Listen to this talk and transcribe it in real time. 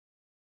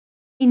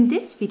In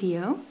this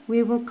video,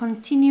 we will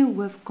continue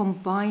with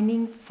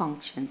combining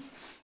functions.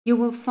 You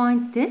will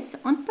find this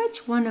on page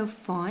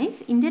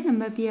 105 in the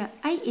Namibian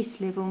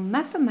AS-Level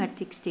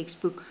Mathematics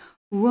textbook,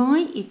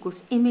 y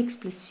equals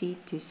mx plus c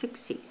to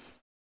success.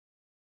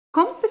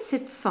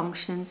 Composite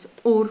functions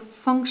or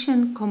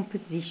function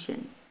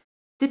composition.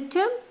 The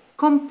term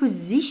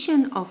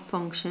composition of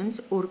functions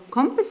or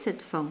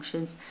composite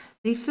functions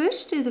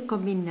refers to the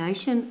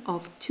combination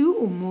of two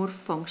or more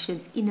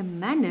functions in a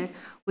manner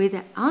where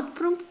the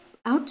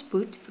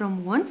output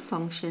from one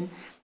function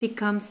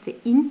becomes the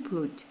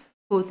input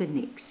for the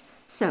next.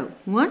 So,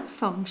 one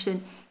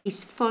function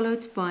is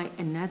followed by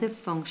another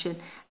function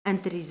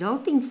and the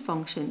resulting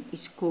function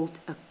is called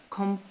a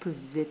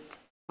composite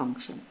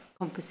function.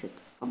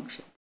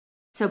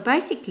 So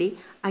basically,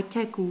 I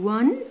take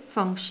one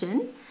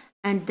function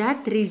and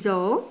that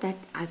result that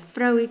I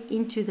throw it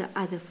into the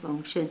other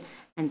function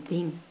and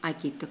then I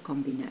get the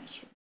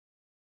combination.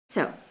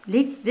 So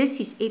this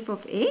is f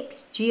of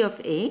x, g of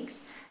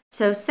x.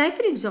 So say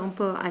for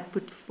example, I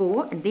put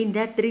 4 and then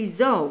that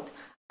result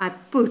I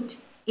put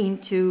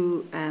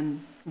into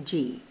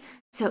g.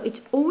 So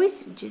it's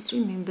always, just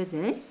remember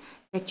this,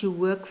 that you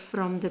work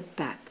from the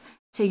back.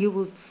 So you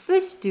will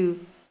first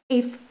do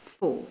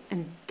f4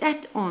 and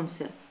that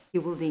answer you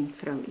will then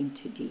throw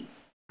into d.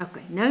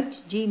 Okay,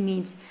 note g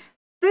means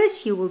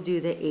first you will do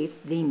the f,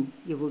 then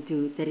you will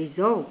do the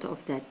result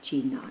of that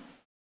g9.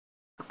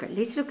 Okay,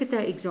 let's look at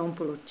the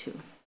example or two.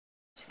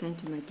 It's going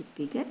to make it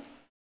bigger.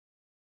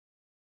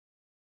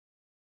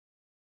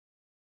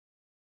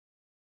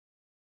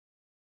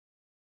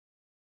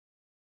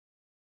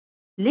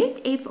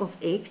 Let f of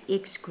x,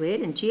 x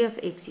squared, and g of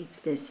x,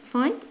 this.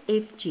 Find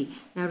fg.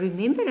 Now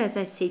remember, as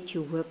I said,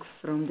 you work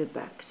from the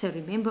back. So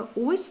remember,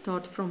 always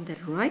start from the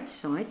right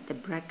side, the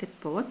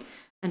bracket part,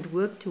 and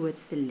work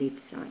towards the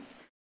left side.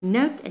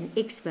 Note an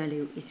x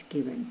value is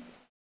given.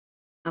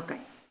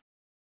 Okay.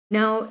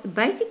 Now,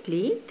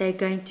 basically, they're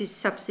going to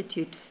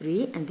substitute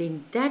 3 and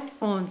then that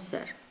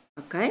answer.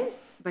 Okay.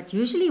 But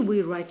usually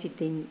we write it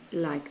then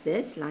like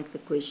this, like the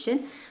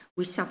question.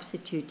 We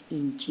substitute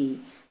in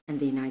g. And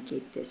then I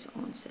get this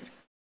answer.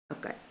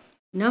 Okay.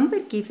 Number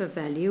give a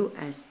value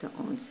as the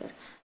answer.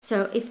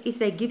 So if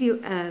they give you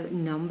a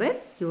number,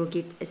 you will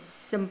get a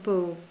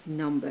simple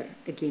number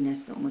again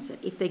as the answer.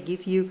 If they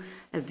give you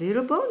a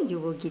variable, you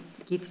will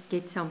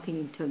get something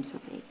in terms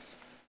of x.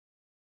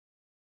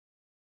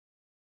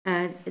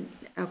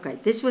 Okay,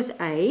 this was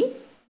A.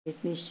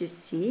 Let me just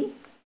see.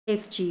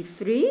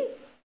 FG3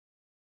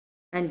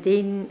 and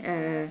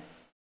then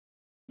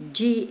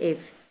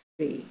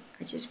GF3.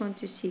 I just want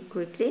to see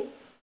quickly.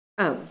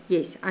 Oh,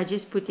 yes, I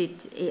just put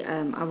it,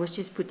 I was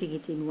just putting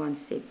it in one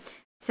step.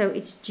 So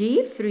it's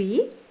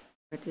G3,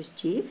 that was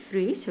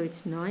G3, so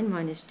it's 9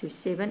 minus 2,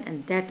 7,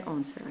 and that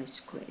answer I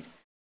squared.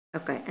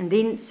 Okay, and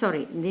then,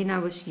 sorry, then I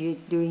was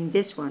doing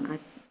this one.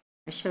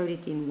 I showed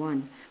it in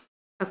 1.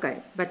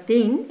 Okay, but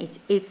then it's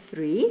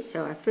F3,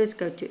 so I first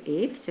go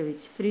to F, so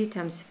it's 3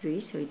 times 3,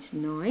 so it's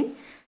 9.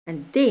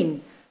 And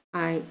then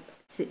I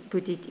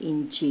put it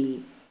in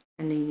G,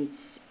 and then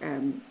it's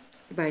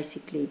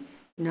basically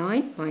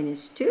 9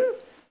 minus 2,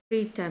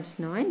 3 times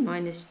 9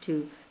 minus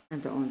 2,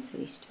 and the answer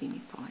is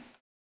 25.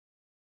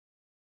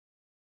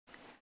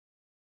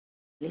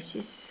 Let's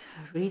just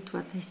read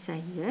what they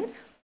say here.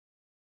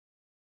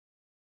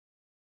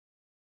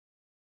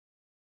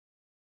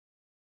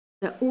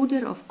 The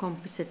order of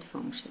composite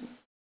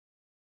functions.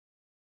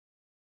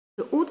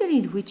 The order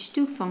in which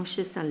two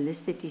functions are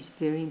listed is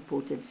very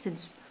important,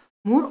 since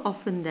more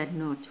often than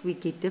not we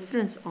get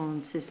different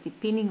answers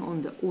depending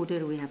on the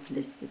order we have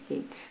listed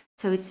them.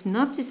 So it's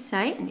not to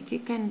say, and if you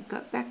can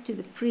go back to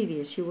the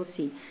previous, you will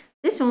see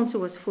this answer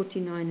was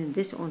 49 and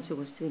this answer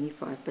was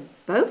 25, but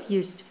both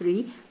used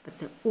 3, but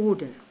the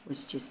order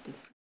was just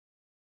different.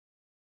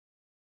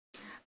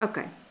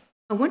 Okay,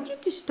 I want you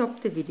to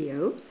stop the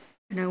video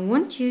and I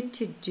want you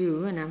to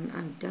do, and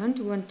I don't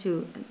want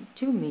too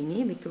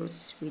many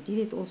because we did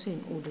it also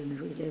in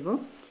ordinary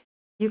level.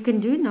 You can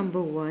do number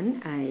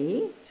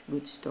 1A, it's a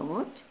good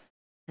start,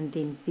 and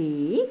then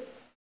B.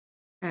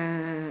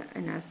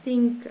 And I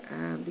think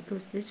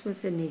because this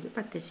was a negative,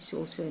 but this is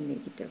also a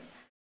negative,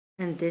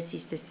 and this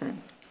is the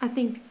same. I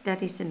think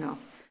that is enough.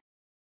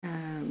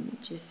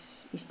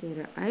 Is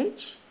there a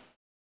H?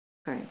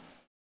 Okay.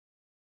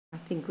 I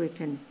think we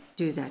can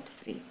do that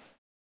free.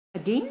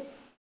 Again,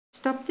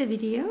 stop the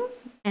video,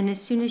 and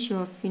as soon as you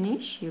are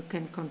finished, you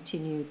can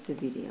continue the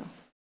video.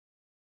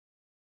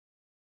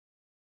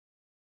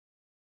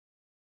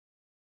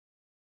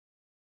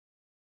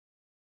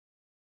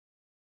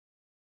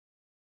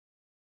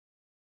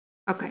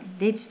 Okay,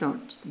 let's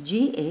start.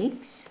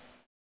 Gx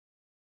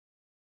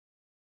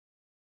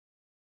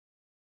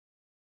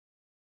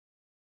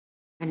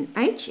and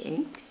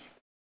hx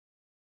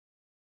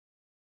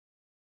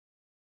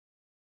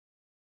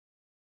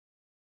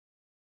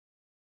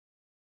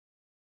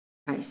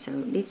okay, so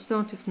let's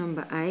start with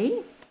number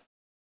A.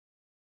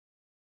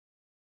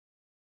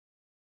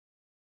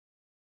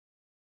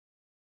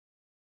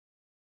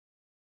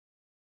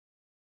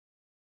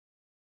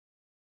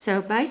 So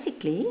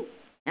basically,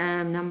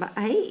 number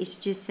A is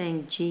just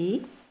saying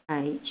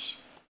GH2.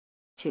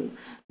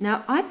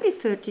 Now, I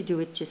prefer to do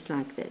it just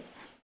like this.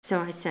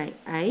 So I say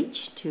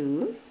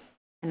H2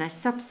 and I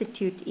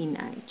substitute in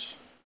H.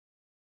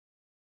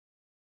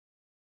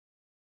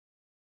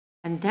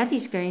 And that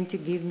is going to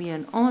give me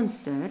an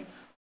answer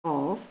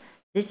of,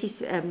 this is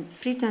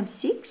 3 times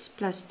 6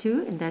 plus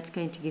 2, and that's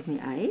going to give me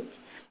 8.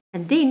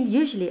 And then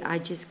usually I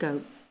just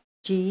go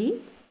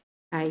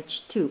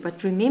GH2.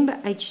 But remember,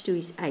 H2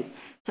 is 8.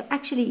 So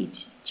actually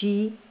it's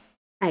G8.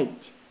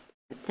 But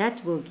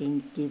that will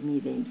give me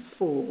then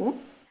 4.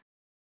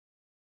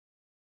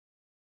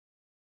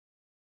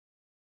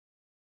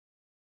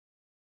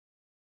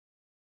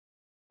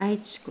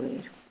 Eight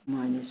squared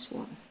minus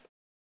 1.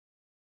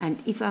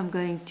 And if I'm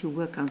going to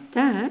work out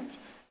that,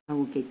 I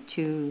will get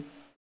 2,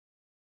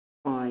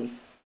 5,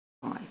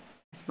 5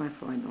 as my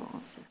final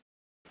answer.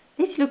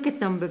 Let's look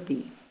at number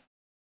B.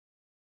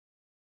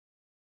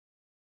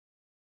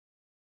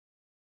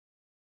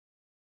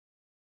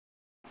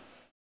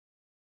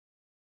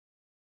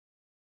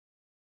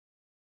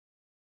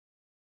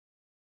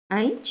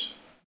 H,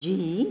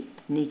 G,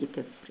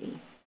 negative 3.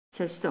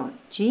 So start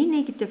G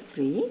negative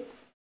 3.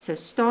 So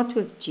start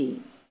with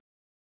G.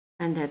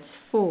 And that's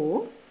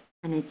 4.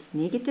 And it's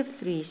negative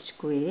 3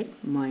 squared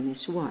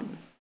minus 1.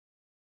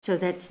 So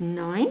that's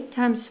 9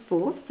 times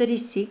 4,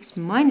 36,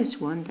 minus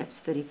 1, that's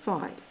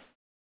 35.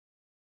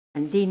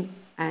 And then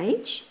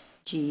H,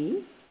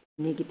 G,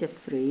 negative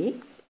 3.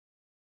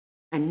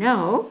 And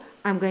now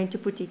I'm going to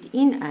put it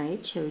in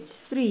H, so it's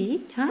 3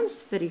 times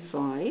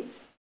 35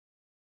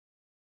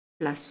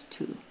 plus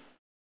 2.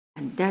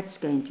 And that's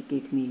going to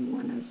give me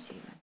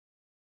 107.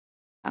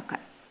 Okay.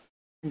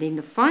 And then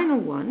the final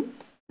one,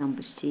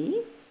 number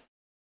C.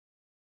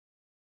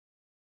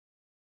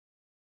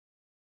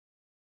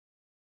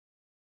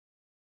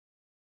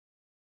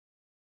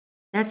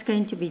 That's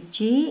going to be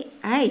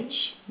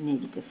GH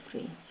negative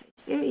 3. So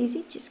it's very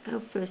easy. Just go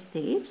first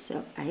there.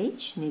 So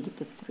H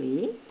negative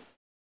 3.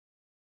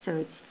 So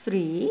it's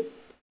 3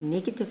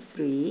 negative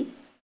 3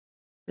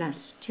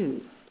 plus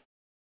 2.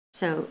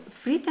 So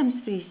 3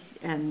 times 3 is,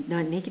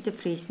 negative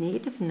 3 is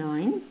negative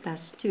 9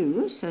 plus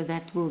 2. So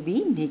that will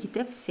be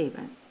negative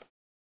 7.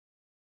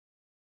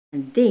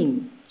 And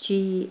then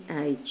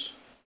GH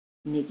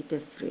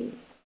negative 3.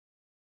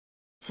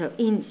 So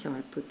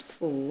I put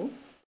 4.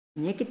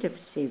 Negative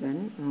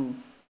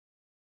 7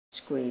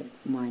 squared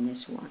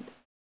minus 1.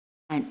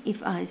 And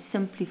if I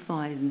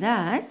simplify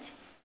that,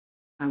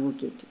 I will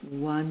get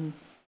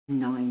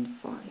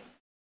 195.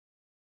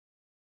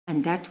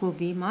 And that will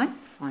be my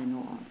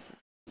final answer.